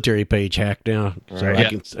for Military page hacked down, so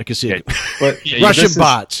I can see it. But Russian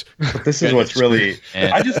bots. But this is what's really.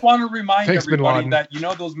 I just want to remind everybody that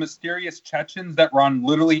those mysterious Chechens that were on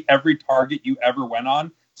literally every target you ever went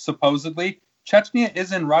on. Supposedly, Chechnya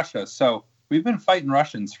is in Russia, so we've been fighting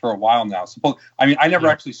Russians for a while now. I never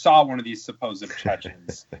actually saw one of these supposed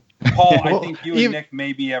Chechens. Paul, I think you and Nick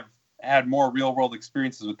maybe have had more real-world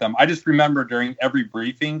experiences with them. I just remember during every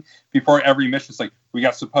briefing, before every mission, it's like, we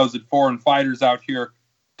got supposed foreign fighters out here,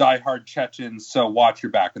 diehard Chechens, so watch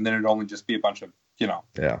your back. And then it'd only just be a bunch of,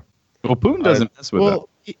 Yeah. Well, Putin doesn't mess with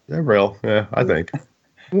them. They're real. Yeah, I think.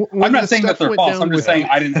 I'm not saying that they're false. I'm just saying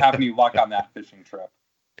I didn't have any luck on that fishing trip.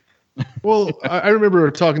 Well, I remember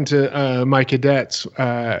talking to my cadets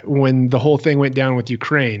when the whole thing went down with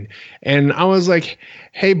Ukraine, and I was like,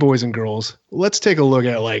 "Hey, boys and girls, let's take a look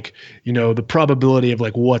at the probability of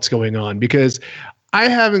what's going on," because I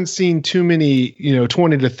haven't seen too many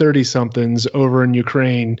 20 to 30 somethings over in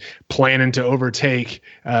Ukraine planning to overtake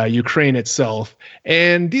Ukraine itself,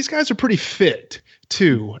 and these guys are pretty fit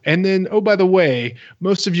too. And then, oh, by the way,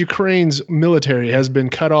 most of Ukraine's military has been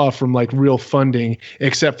cut off from real funding,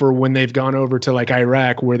 except for when they've gone over to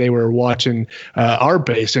Iraq, where they were watching our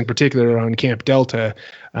base in particular on Camp Delta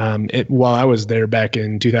while I was there back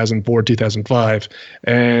in 2004, 2005.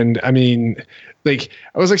 And I mean, I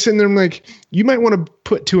was sitting there, I'm you might want to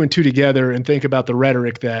put 2 and 2 together and think about the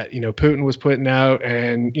rhetoric that, Putin was putting out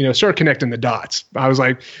and, start connecting the dots. I was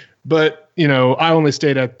but I only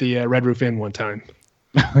stayed at the Red Roof Inn one time.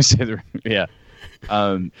 Yeah.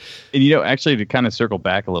 And actually, to kind of circle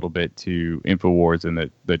back a little bit to InfoWars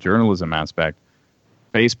and the journalism aspect,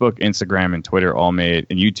 Facebook, Instagram, and Twitter and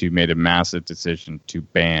YouTube made a massive decision to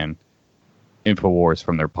ban InfoWars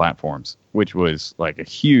from their platforms, which was a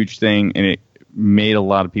huge thing, and it made a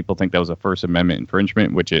lot of people think that was a First Amendment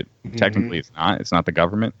infringement, which it technically is not. It's not the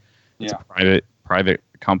government. It's a private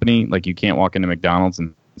company. You can't walk into McDonald's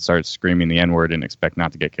and start screaming the N-word and expect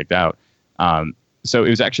not to get kicked out. So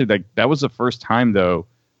it was actually that was the first time, though,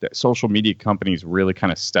 that social media companies really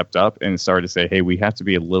kind of stepped up and started to say, hey, we have to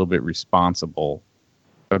be a little bit responsible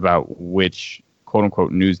about which quote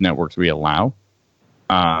unquote news networks we allow.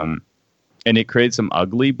 And it created some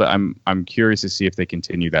ugly, but I'm curious to see if they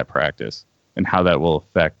continue that practice and how that will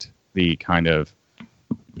affect the kind of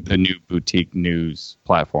the new boutique news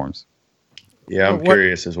platforms. Yeah, I'm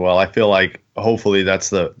curious as well. I feel like hopefully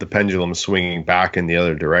that's the pendulum swinging back in the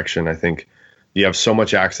other direction. I think you have so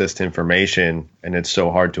much access to information and it's so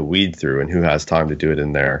hard to weed through, and who has time to do it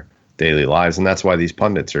in their daily lives? And that's why these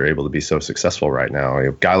pundits are able to be so successful right now.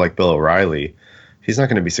 A guy like Bill O'Reilly, he's not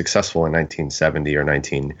going to be successful in 1970 or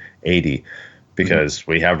 1980 because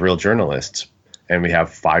we have real journalists and we have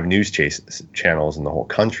 5 news channels in the whole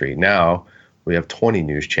country. Now we have 20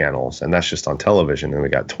 news channels, and that's just on television, and we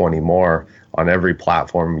got 20 more on every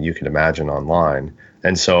platform you can imagine online.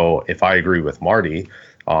 And so if I agree with Marty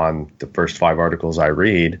on the first 5 articles I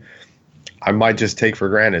read, I might just take for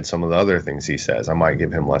granted some of the other things he says. I might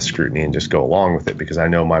give him less scrutiny and just go along with it because I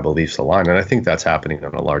know my beliefs align. And I think that's happening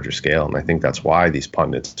on a larger scale. And I think that's why these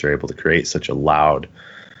pundits are able to create such a loud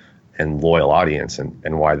and loyal audience,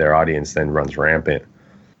 and why their audience then runs rampant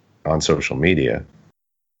on social media.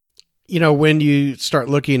 When you start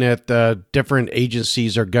looking at the different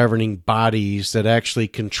agencies or governing bodies that actually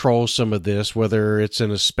control some of this, whether it's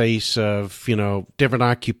in a space of, different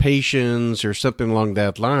occupations or something along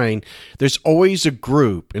that line, there's always a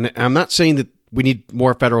group. And I'm not saying that we need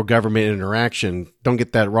more federal government interaction. Don't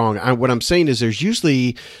get that wrong. What I'm saying is there's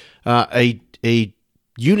usually a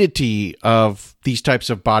unity of these types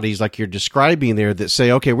of bodies like you're describing there that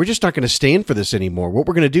say, okay, we're just not going to stand for this anymore. What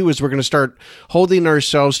we're going to do is we're going to start holding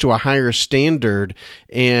ourselves to a higher standard.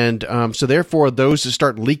 And so therefore, those that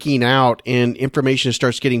start leaking out and information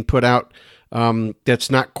starts getting put out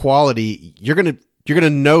that's not quality, you're going to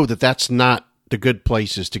know that that's not the good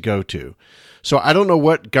places to go to. So I don't know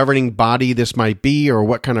what governing body this might be or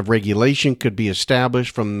what kind of regulation could be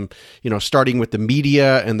established from, starting with the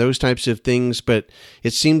media and those types of things. But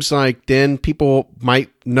it seems like then people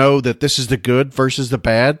might know that this is the good versus the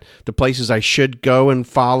bad, the places I should go and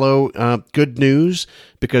follow good news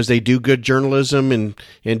because they do good journalism and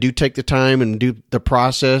do take the time and do the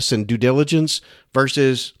process and due diligence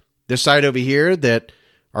versus this side over here that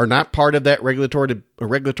are not part of that regulatory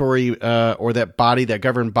or that body, that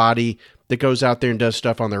governed body that goes out there and does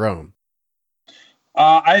stuff on their own.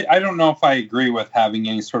 I don't know if I agree with having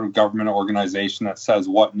any sort of government organization that says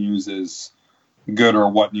what news is good or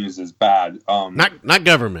what news is bad. Not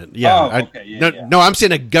government. Yeah. Oh, okay. Yeah. No, I'm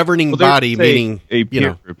saying a governing body, meaning a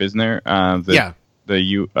peer group, isn't there?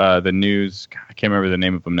 The news. I can't remember the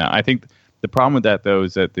name of them now. I think the problem with that though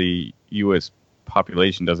is that the U.S.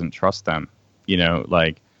 population doesn't trust them.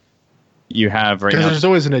 Like you have right now. There's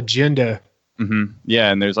always an agenda. Mm-hmm.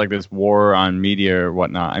 Yeah, and there's like this war on media or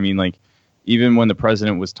whatnot. I mean, like even when the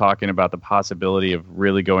president was talking about the possibility of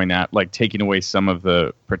really going at like taking away some of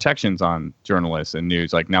the protections on journalists and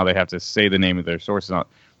news, like now they have to say the name of their sources.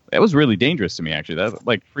 That was really dangerous to me, actually. That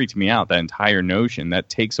like freaked me out. That entire notion that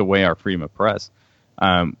takes away our freedom of press,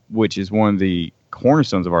 which is one of the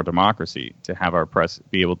cornerstones of our democracy, to have our press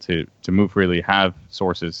be able to move freely, have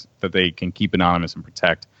sources that they can keep anonymous and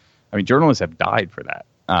protect. I mean, journalists have died for that.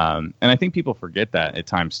 And I think people forget that at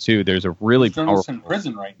times too. There's a really journalists in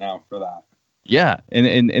prison right now for that. Yeah,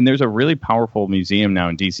 and there's a really powerful museum now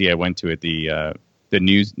in DC. I went to it, the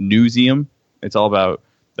Newseum. It's all about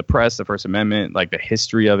the press, the First Amendment, like the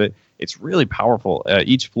history of it. It's really powerful.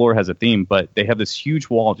 Each floor has a theme, but they have this huge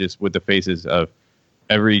wall just with the faces of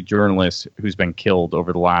every journalist who's been killed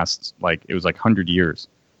over the last, it was 100 years.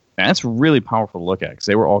 And that's really powerful to look at because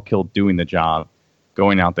they were all killed doing the job,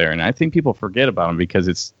 going out there. And I think people forget about them because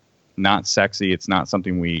it's not sexy. It's not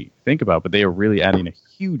something we think about, but they are really adding a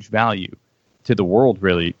huge value to the world,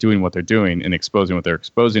 really doing what they're doing and exposing what they're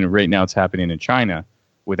exposing. And right now it's happening in China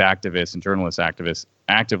with activists and journalist activists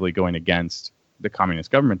actively going against the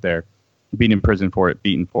communist government there, being in prison for it,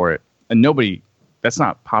 beaten for it. And that's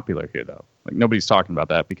not popular here though. Like nobody's talking about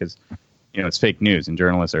that because, it's fake news and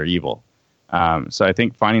journalists are evil. So I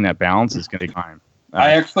think finding that balance is going to take time.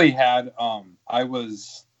 I actually had,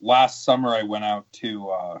 last summer I went out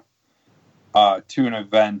to an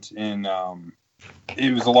event in,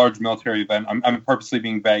 it was a large military event. I'm purposely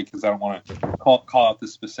being vague because I don't want to call out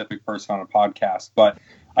this specific person on a podcast, but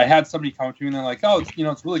I had somebody come up to me and they're like, oh,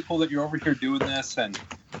 it's really cool that you're over here doing this. And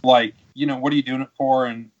what are you doing it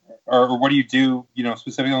for? Or what do you do,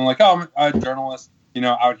 specifically? I'm like, oh, I'm a journalist,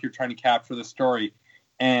 out here trying to capture the story.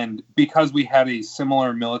 And because we had a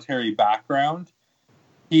similar military background,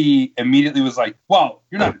 he immediately was like, well,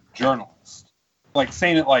 you're not a journalist. Like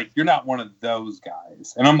saying it like, you're not one of those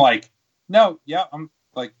guys. And I'm like, no, yeah, I'm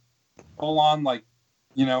like full on,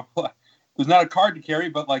 there's not a card to carry,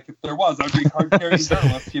 but if there was, I'd be a card carrying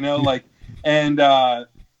journalist,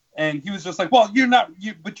 and he was just like, well,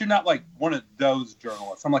 but you're not like one of those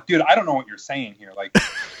journalists. I'm like, dude, I don't know what you're saying here. Like,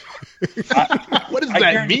 what does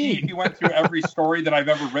that mean? If you went through every story that I've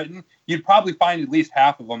ever written, you'd probably find at least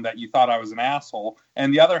half of them that you thought I was an asshole,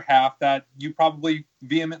 and the other half that you probably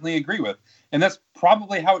vehemently agree with. And that's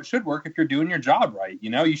probably how it should work if you're doing your job right.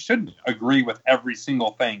 You shouldn't agree with every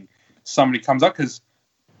single thing somebody comes up, because,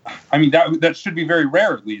 I mean, that should be very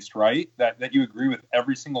rare, at least, right? That you agree with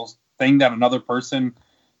every single thing that another person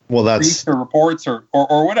tweets or reports or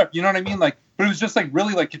whatever. You know what I mean? But it was just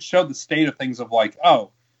really it showed the state of things of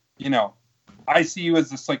I see you as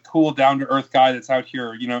this cool, down to earth guy that's out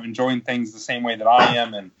here, enjoying things the same way that I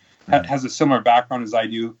am and has a similar background as I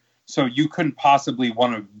do. So you couldn't possibly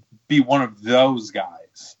want to be one of those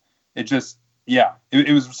guys. It just,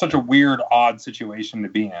 it was such a weird, odd situation to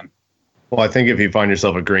be in. Well, I think if you find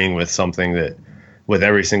yourself agreeing with something with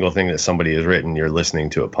every single thing that somebody has written, you're listening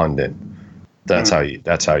to a pundit. That's how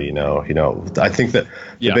you know. I think that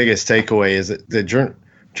the biggest takeaway is that the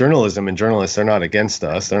journalism and journalists are not against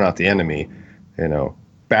us. They're not the enemy.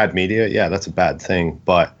 Bad media, that's a bad thing.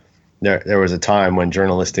 But there was a time when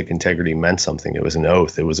journalistic integrity meant something. It was an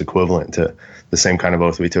oath. It was equivalent to the same kind of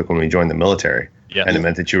oath we took when we joined the military. Yes. And it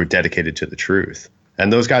meant that you were dedicated to the truth.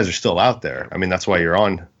 And those guys are still out there. I mean, that's why you're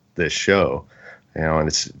on this show. And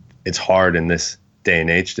it's hard in this day and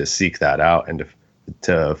age to seek that out and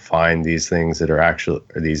to find these things that are actually,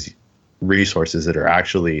 or these resources that are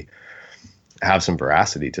actually have some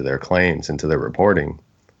veracity to their claims and to their reporting.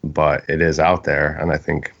 But it is out there. And I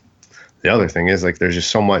think the other thing is, like, there's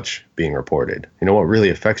just so much being reported. What really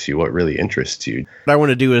affects you, what really interests you. What I want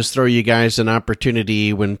to do is throw you guys an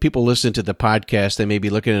opportunity. When people listen to the podcast, they may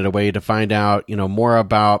be looking at a way to find out, more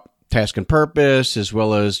about Task and Purpose, as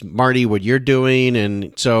well as Marty, what you're doing.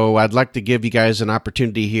 And so I'd like to give you guys an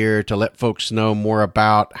opportunity here to let folks know more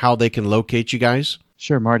about how they can locate you guys.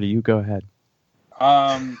 Sure, Marty, you go ahead.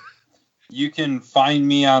 You can find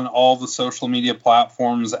me on all the social media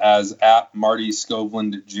platforms as @Marty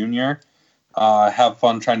Skovland Jr. Have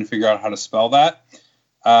fun trying to figure out how to spell that.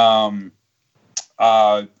 I'm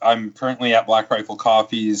currently at Black Rifle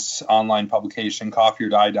Coffee's online publication,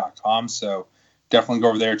 coffeeordie.com. So definitely go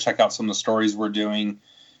over there, check out some of the stories we're doing.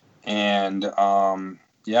 And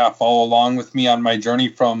follow along with me on my journey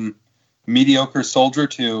from mediocre soldier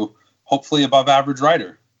to hopefully above average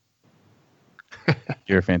rider.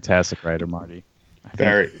 You're a fantastic writer, Marty.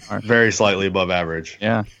 Very, very slightly above average.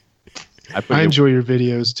 Yeah. I enjoy your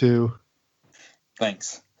videos too.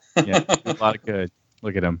 Thanks. Yeah, a lot of good.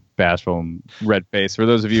 Look at him, bashful and red face. For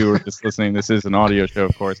those of you who are just listening, this is an audio show,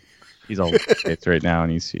 of course. He's all red face right now,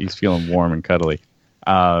 and he's feeling warm and cuddly.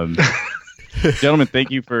 Gentlemen,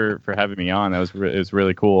 thank you for having me on. It was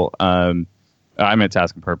really cool. I'm at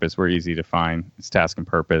Task and Purpose. We're easy to find. It's Task and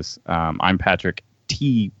Purpose. I'm Patrick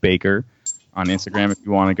T. Baker on Instagram if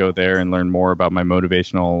you want to go there and learn more about my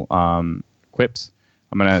motivational quips.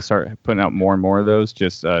 I'm going to start putting out more and more of those,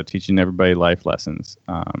 just teaching everybody life lessons,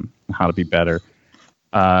 how to be better.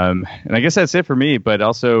 And I guess that's it for me. But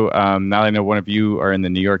also, now that I know one of you are in the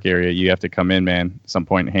New York area, you have to come in, man, at some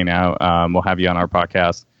point and hang out. We'll have you on our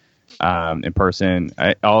podcast in person.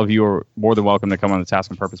 All of you are more than welcome to come on the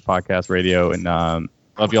Task and Purpose podcast radio. And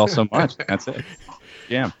love you all so much. That's it.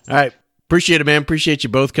 Yeah. All right. Appreciate it, man. Appreciate you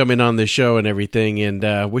both coming on the show and everything,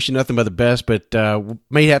 and wish you nothing but the best, but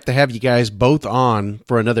may have to have you guys both on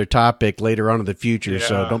for another topic later on in the future,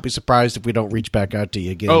 so don't be surprised if we don't reach back out to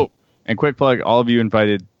you again. Oh, and quick plug, all of you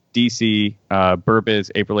invited DC,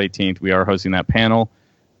 Burbiz, April 18th. We are hosting that panel.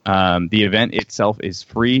 The event itself is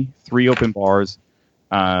free, 3 open bars.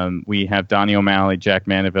 We have Donnie O'Malley, Jack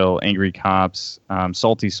Mandeville, Angry Cops,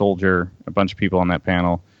 Salty Soldier, a bunch of people on that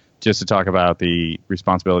panel, just to talk about the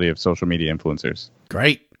responsibility of social media influencers.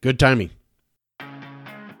 Great. Good timing.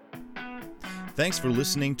 Thanks for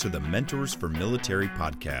listening to the Mentors for Military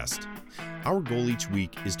podcast. Our goal each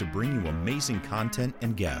week is to bring you amazing content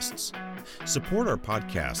and guests. Support our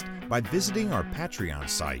podcast by visiting our Patreon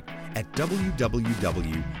site at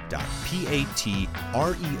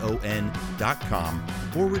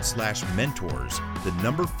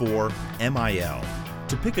www.patreon.com/mentors4MIL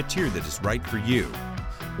to pick a tier that is right for you.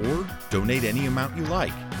 Or donate any amount you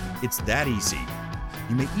like. It's that easy.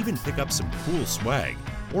 You may even pick up some cool swag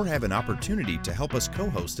or have an opportunity to help us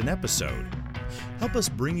co-host an episode. Help us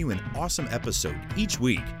bring you an awesome episode each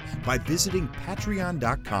week by visiting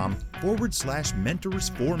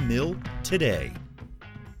patreon.com/mentors4mil today.